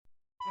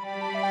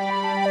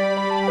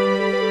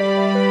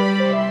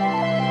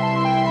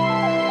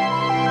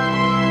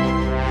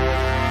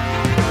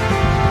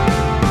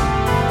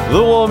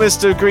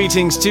warmest of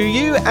greetings to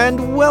you,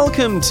 and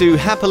welcome to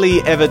Happily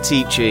Ever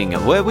Teaching,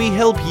 where we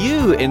help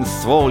you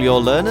enthrall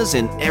your learners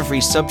in every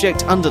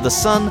subject under the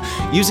sun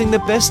using the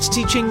best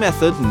teaching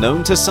method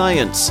known to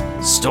science,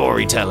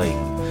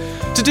 storytelling.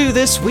 To do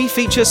this, we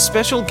feature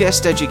special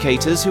guest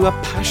educators who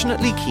are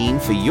passionately keen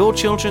for your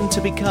children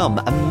to become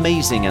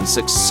amazing and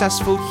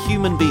successful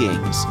human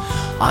beings.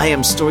 I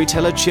am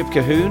storyteller Chip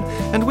Cahoon,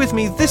 and with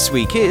me this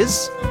week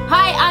is...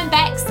 Hi, I'm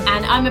Bex,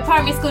 and I'm a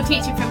primary school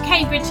teacher from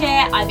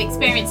Cambridgeshire. I've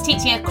experienced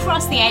teaching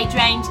across the age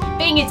range,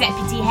 being a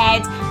deputy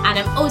head, and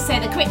I'm also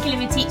the curriculum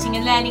and teaching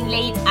and learning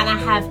lead, and I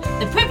have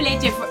the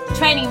privilege of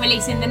training and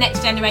releasing the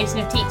next generation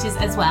of teachers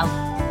as well.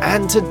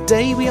 And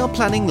today we are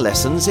planning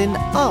lessons in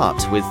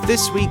art with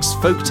this week's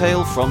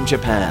folktale from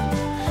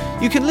Japan.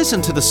 You can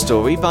listen to the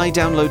story by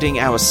downloading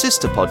our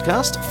sister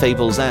podcast,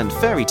 Fables and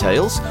Fairy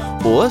Tales,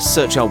 or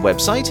search our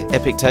website,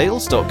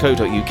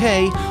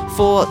 epictales.co.uk,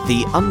 for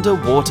The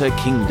Underwater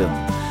Kingdom.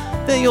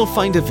 There you'll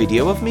find a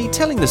video of me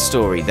telling the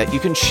story that you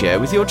can share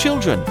with your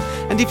children.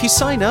 And if you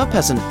sign up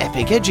as an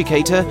Epic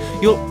Educator,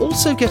 you'll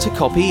also get a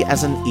copy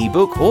as an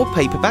ebook or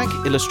paperback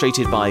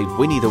illustrated by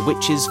Winnie the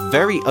Witch's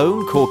very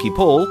own Corky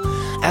Paul,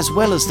 as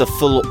well as the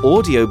full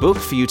audiobook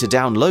for you to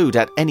download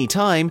at any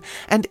time,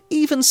 and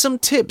even some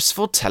tips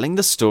for telling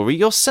the story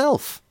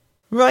yourself.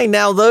 Right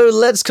now, though,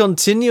 let's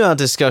continue our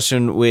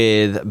discussion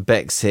with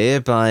Bex here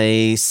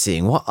by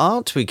seeing what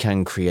art we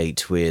can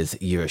create with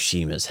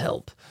Yuroshima's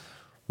help.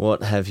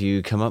 What have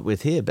you come up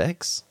with here,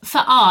 Bex?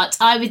 For art,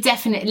 I would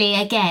definitely,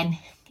 again,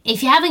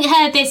 if you haven't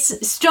heard this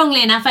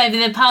strongly enough over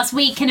the past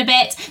week and a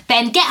bit,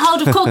 then get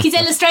hold of Corky's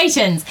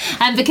illustrations,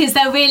 because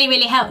they'll really,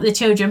 really help the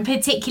children,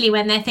 particularly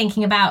when they're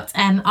thinking about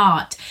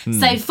art.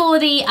 So for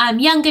the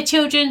younger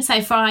children, so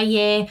for our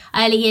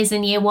early years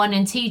and year 1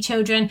 and 2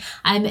 children,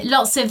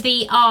 lots of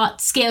the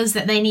art skills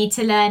that they need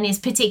to learn is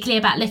particularly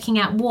about looking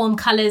at warm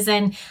colours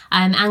and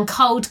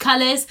cold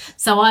colours.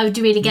 So I would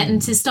really get them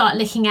to start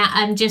looking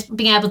at just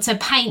being able to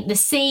paint the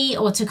sea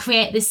or to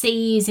create the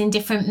sea using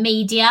different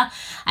media.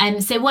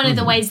 So one of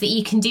the ways that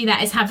you can do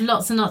that is have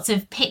lots and lots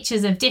of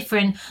pictures of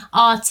different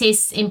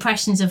artists'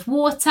 impressions of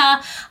water,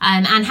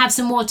 and have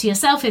some water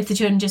yourself if the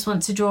children just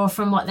want to draw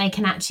from what they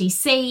can actually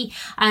see.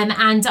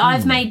 And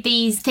I've made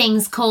these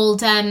things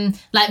called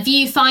like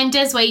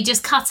viewfinders, where you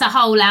just cut a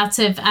hole out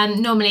of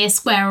normally a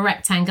square or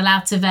rectangle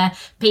out of a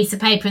piece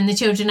of paper, and the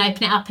children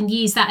open it up and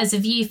use that as a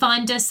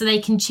viewfinder, so they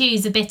can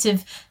choose a bit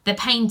of the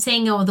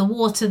painting or the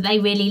water they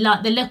really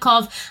like the look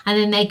of, and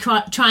then they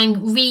try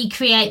and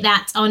recreate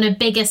that on a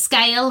bigger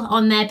scale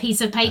on their piece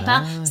of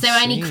paper. So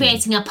they're only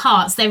creating a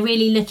part, so they're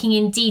really looking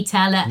in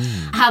detail at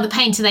how the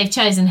painter they've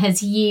chosen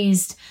has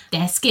used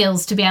their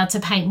skills to be able to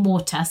paint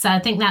water. So I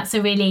think that's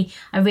a really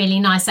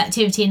nice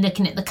activity in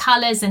looking at the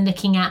colours and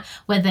looking at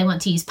whether they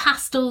want to use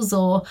pastels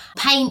or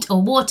paint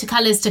or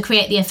watercolours to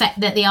create the effect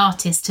that the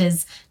artist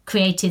has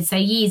created. So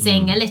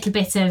using a little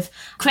bit of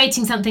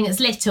creating something that's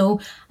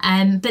little,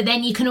 but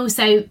then you can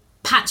also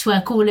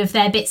patchwork all of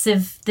their bits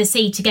of the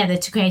sea together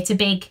to create a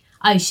big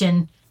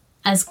ocean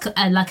as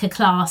like a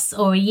class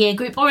or a year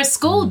group or a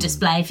school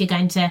display. If you're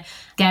going to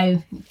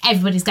go,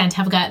 everybody's going to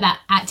have a go at that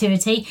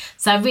activity.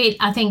 So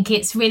I think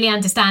it's really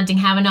understanding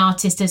how an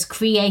artist has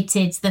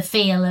created the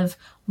feel of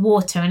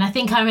water. And I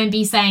think I remember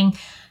you saying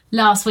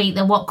last week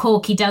that what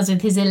Corky does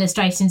with his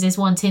illustrations is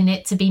wanting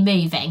it to be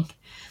moving.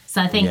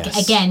 So I think,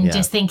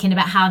 just thinking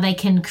about how they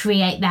can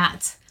create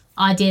that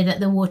idea that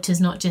the water's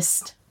not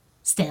just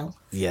still.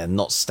 Yeah,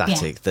 not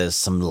static. Yeah. There's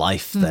some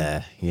life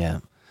there.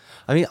 Yeah.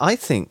 I mean, I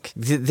think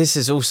this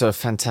is also a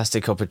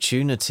fantastic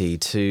opportunity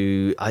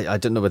to, I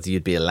don't know whether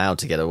you'd be allowed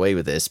to get away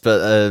with this,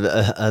 but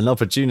an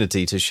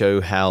opportunity to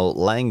show how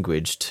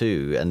language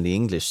too, and the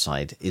English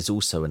side, is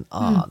also an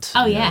art.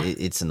 Oh, yeah.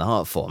 It's an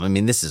art form. I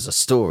mean, this is a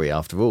story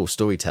after all.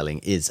 Storytelling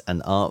is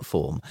an art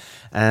form.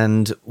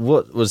 And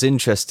what was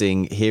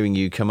interesting hearing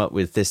you come up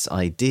with this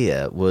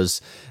idea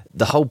was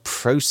the whole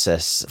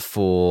process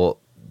for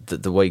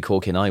the way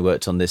Corky and I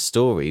worked on this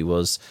story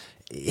was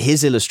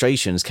his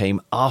illustrations came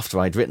after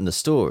I'd written the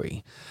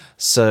story.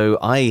 So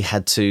I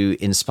had to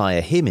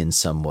inspire him in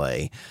some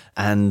way.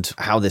 And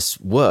how this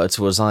worked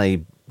was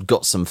I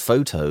got some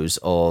photos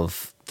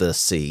of the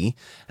sea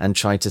and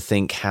tried to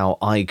think how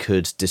I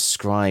could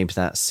describe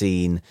that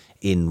scene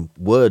in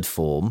word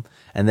form.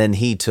 And then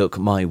he took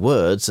my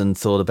words and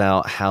thought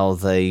about how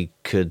they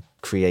could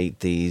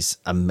create these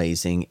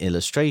amazing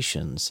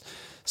illustrations.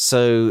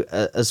 So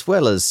as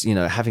well as,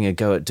 having a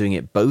go at doing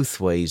it both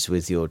ways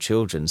with your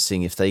children,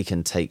 seeing if they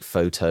can take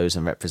photos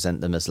and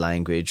represent them as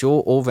language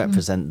or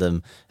represent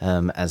them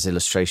as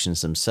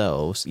illustrations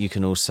themselves, you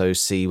can also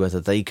see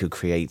whether they could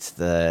create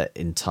the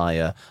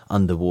entire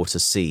underwater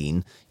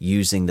scene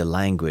using the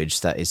language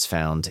that is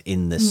found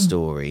in the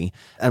story.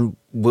 And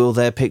will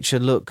their picture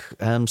look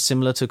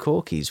similar to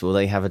Corky's? Will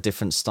they have a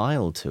different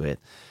style to it?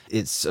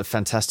 It's a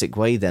fantastic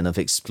way then of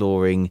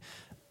exploring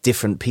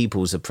different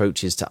people's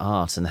approaches to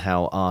art and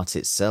how art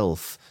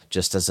itself,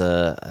 just as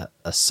a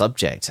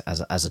subject,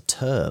 as a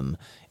term,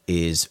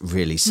 is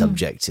really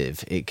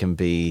subjective. It can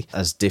be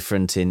as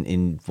different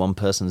in one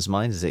person's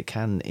mind as it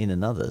can in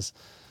another's.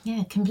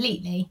 Yeah,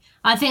 completely.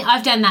 I think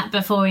I've done that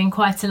before in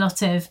quite a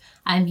lot of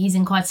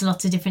using quite a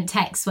lot of different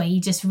texts, where you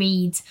just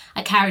read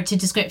a character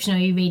description or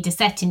you read a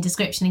setting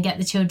description and get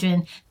the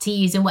children to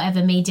use in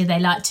whatever media they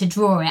like to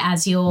draw it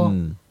as you're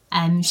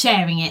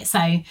sharing it.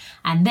 So,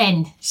 and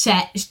then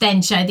show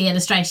the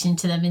illustration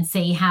to them and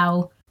see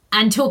how,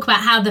 and talk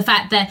about how the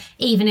fact that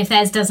even if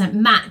theirs doesn't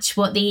match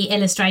what the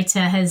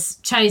illustrator has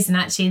chosen,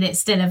 actually that's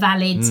still a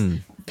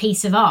valid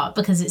piece of art,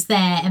 because it's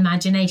their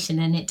imagination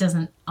and it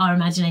doesn't, our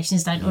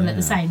imaginations don't all look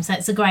the same. So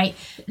it's a great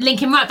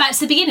linking right back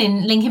to the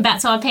beginning, linking back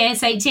to our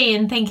PSHE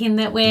and thinking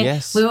that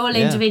we're all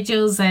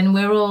individuals and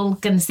we're all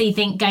going to see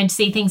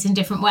things in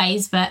different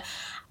ways. But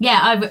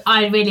yeah,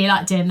 I really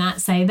like doing that.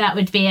 So that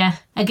would be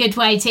a good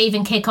way to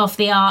even kick off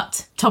the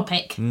art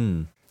topic.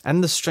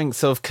 And the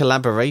strength of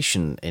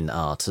collaboration in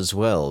art as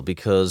well,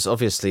 because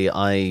obviously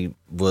I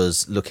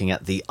was looking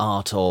at the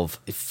art of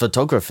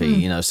photography.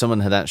 You know,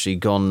 someone had actually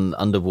gone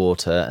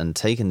underwater and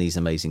taken these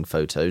amazing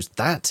photos.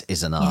 That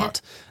is an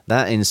art.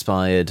 That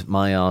inspired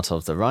my art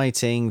of the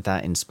writing.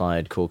 That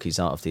inspired Corky's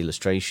art of the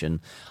illustration.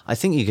 I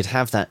think you could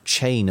have that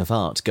chain of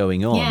art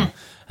going on.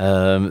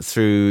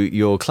 Through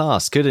your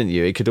class, couldn't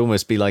you? It could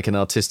almost be like an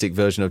artistic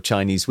version of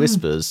Chinese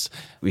whispers.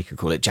 We could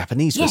call it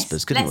Japanese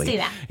whispers, couldn't we? Let's do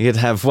that. You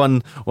could have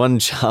one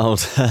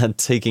child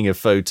taking a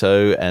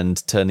photo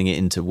and turning it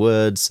into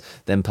words,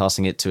 then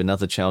passing it to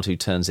another child who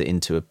turns it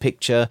into a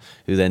picture,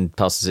 who then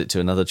passes it to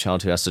another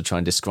child who has to try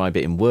and describe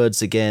it in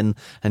words again,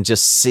 and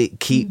just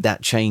keep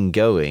that chain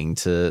going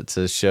to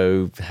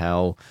show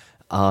how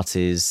art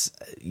is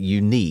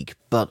unique,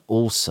 but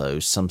also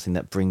something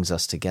that brings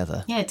us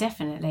together. Yeah,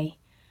 definitely.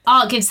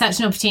 Art gives such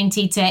an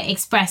opportunity to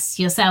express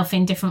yourself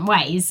in different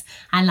ways,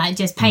 and like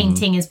just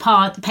painting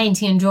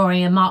and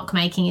drawing and mark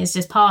making is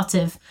just part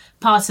of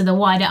the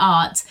wider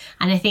art.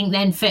 And I think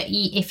then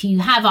if you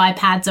have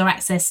iPads or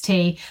access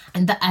to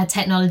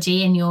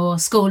technology in your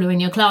school or in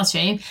your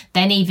classroom,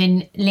 then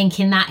even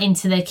linking that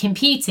into the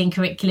computing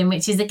curriculum,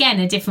 which is again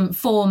a different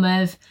form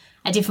of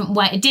a different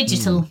way,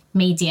 digital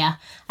media.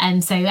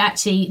 And so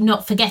actually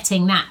not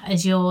forgetting that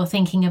as you're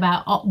thinking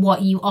about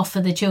what you offer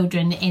the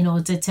children in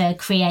order to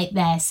create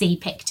their sea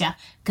picture,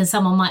 because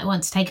someone might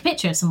want to take a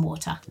picture of some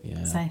water.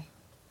 So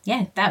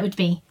yeah, that would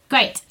be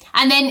great.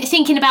 And then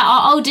thinking about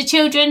our older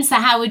children, so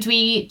how would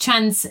we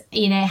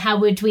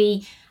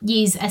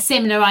use a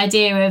similar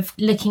idea of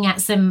looking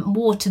at some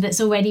water that's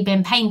already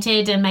been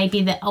painted and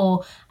maybe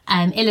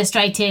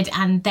illustrated,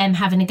 and them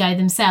having a go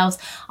themselves.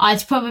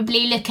 I'd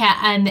probably look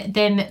at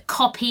them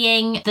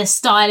copying the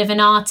style of an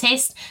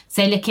artist.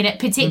 So looking at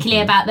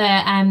particularly about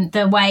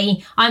the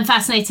way, I'm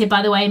fascinated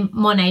by the way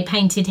Monet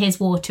painted his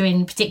water,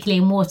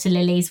 particularly in water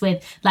lilies,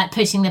 with like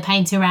pushing the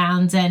paint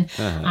around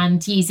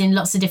and using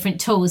lots of different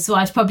tools. So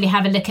I'd probably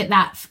have a look at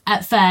that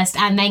at first,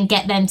 and then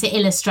get them to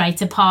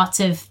illustrate a part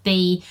of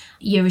the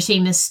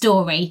Urashima's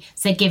story.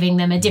 So giving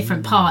them a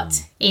different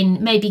part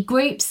in maybe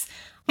groups.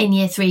 In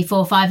year 3,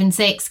 4, 5 and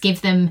 6,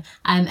 give them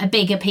a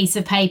bigger piece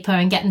of paper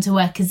and get them to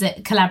work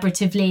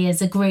collaboratively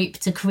as a group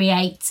to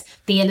create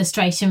the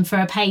illustration for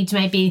a page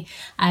maybe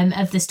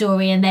of the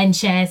story, and then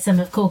share some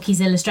of Corky's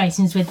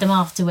illustrations with them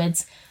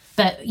afterwards,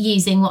 but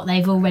using what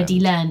they've already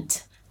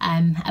learnt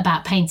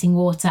about painting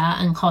water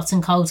and hot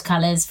and cold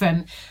colours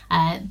from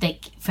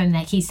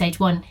their Key Stage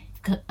 1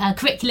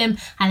 curriculum,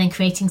 and then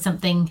creating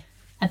something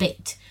a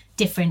bit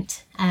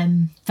different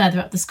further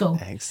up the school.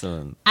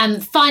 Excellent.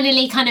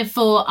 Finally, kind of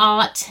for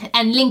art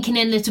and linking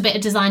in a little bit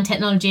of design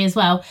technology as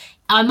well,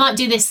 I might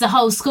do this the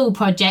whole school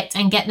project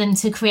and get them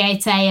to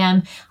create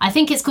I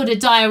think it's called a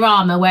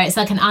diorama, where it's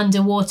like an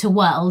underwater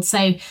world.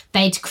 So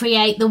they'd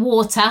create the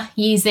water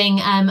using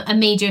a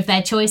media of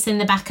their choice in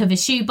the back of a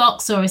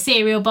shoebox or a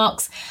cereal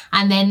box,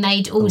 and then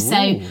they'd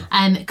also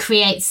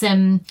create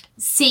some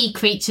sea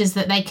creatures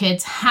that they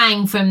could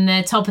hang from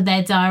the top of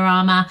their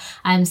diorama.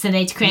 So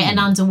they'd create an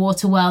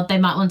underwater world. They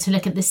might want to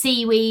look at the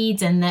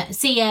seaweed and the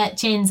sea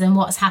urchins and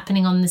what's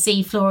happening on the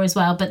sea floor as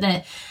well.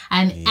 But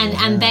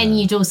and then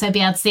you'd also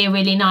be able to see a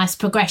really nice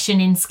progression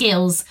in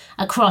skills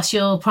across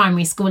your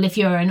primary school if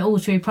you're an all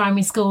through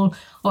primary school,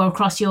 or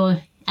across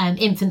your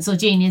infants or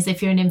juniors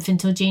if you're an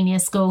infant or junior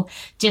school.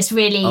 Just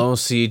really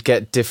so you'd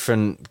get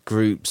different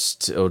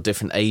groups or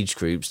different age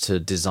groups to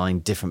design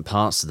different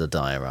parts of the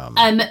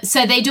diorama.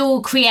 So they'd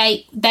all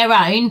create their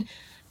own,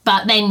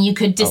 but then you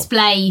could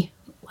display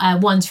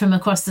ones from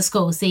across the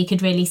school, so you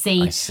could really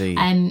see. I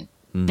see.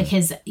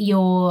 Because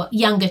your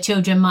younger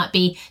children might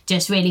be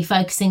just really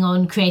focusing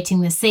on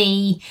creating the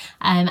sea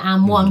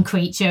and one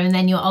creature, and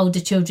then your older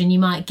children, you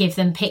might give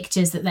them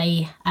pictures that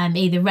they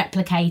either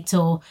replicate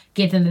or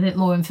give them a bit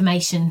more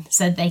information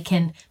so they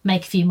can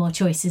make a few more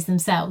choices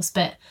themselves.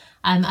 But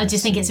I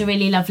just think it's a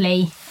really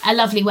lovely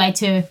way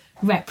to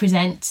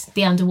represent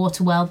the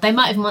underwater world. They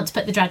might even want to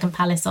put the Dragon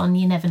Palace on,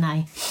 you never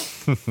know,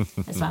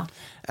 as well.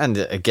 And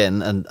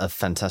again, a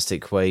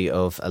fantastic way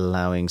of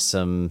allowing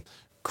some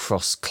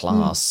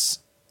cross-class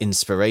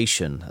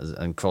inspiration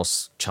and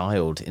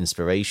cross-child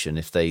inspiration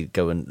if they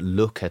go and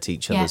look at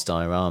each other's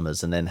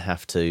dioramas and then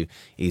have to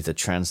either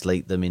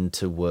translate them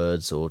into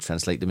words or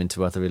translate them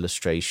into other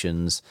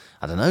illustrations.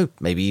 I don't know,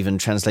 maybe even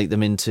translate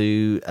them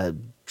into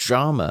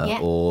drama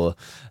or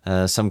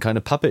some kind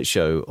of puppet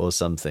show or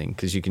something,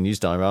 because you can use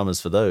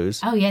dioramas for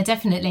those. Oh yeah,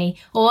 definitely.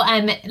 Or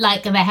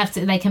like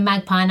they can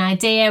magpie an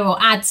idea or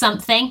add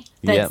something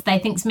that they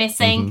think's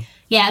missing. Mm-hmm.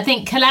 Yeah, I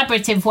think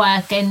collaborative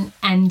work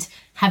and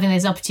having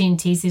those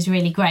opportunities is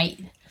really great.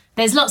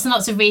 There's lots and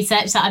lots of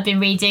research that I've been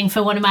reading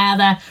for one of my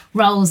other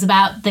roles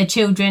about the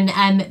children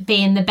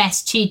being the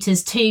best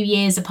tutors 2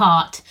 year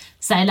apart.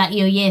 So like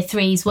your year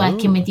 3s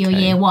working with your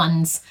year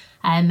 1s.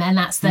 And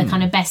that's the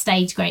kind of best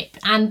age group.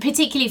 And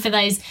particularly for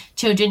those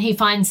children who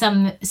find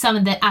some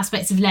of the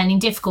aspects of learning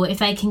difficult, if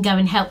they can go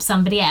and help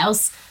somebody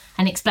else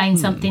and explain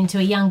something to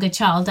a younger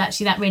child,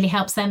 actually that really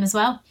helps them as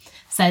well.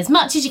 So as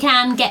much as you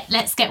can,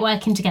 let's get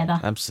working together.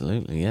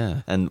 Absolutely,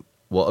 yeah. And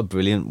what a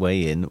brilliant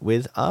way in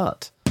with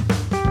art.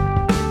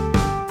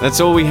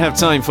 That's all we have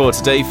time for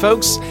today,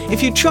 folks.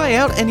 If you try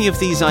out any of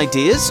these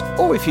ideas,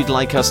 or if you'd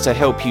like us to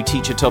help you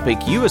teach a topic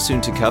you are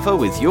soon to cover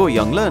with your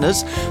young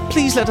learners,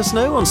 please let us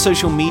know on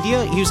social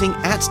media using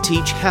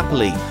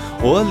 @TeachHappily,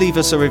 or leave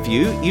us a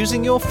review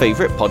using your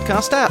favourite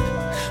podcast app.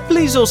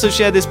 Please also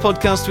share this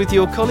podcast with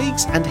your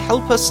colleagues and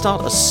help us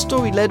start a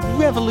story-led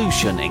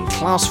revolution in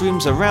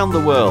classrooms around the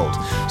world,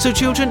 so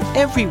children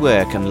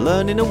everywhere can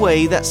learn in a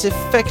way that's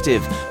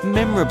effective,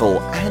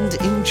 memorable and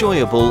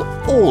enjoyable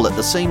all at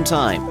the same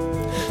time.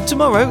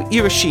 Tomorrow,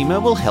 Hiroshima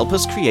will help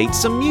us create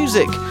some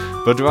music.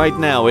 But right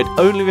now, it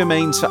only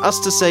remains for us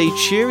to say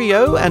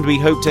cheerio, and we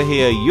hope to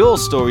hear your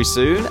story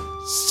soon.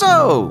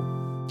 So,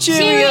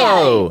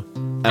 cheerio!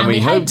 And we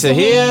hope to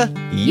hear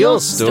your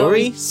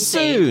story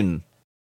soon.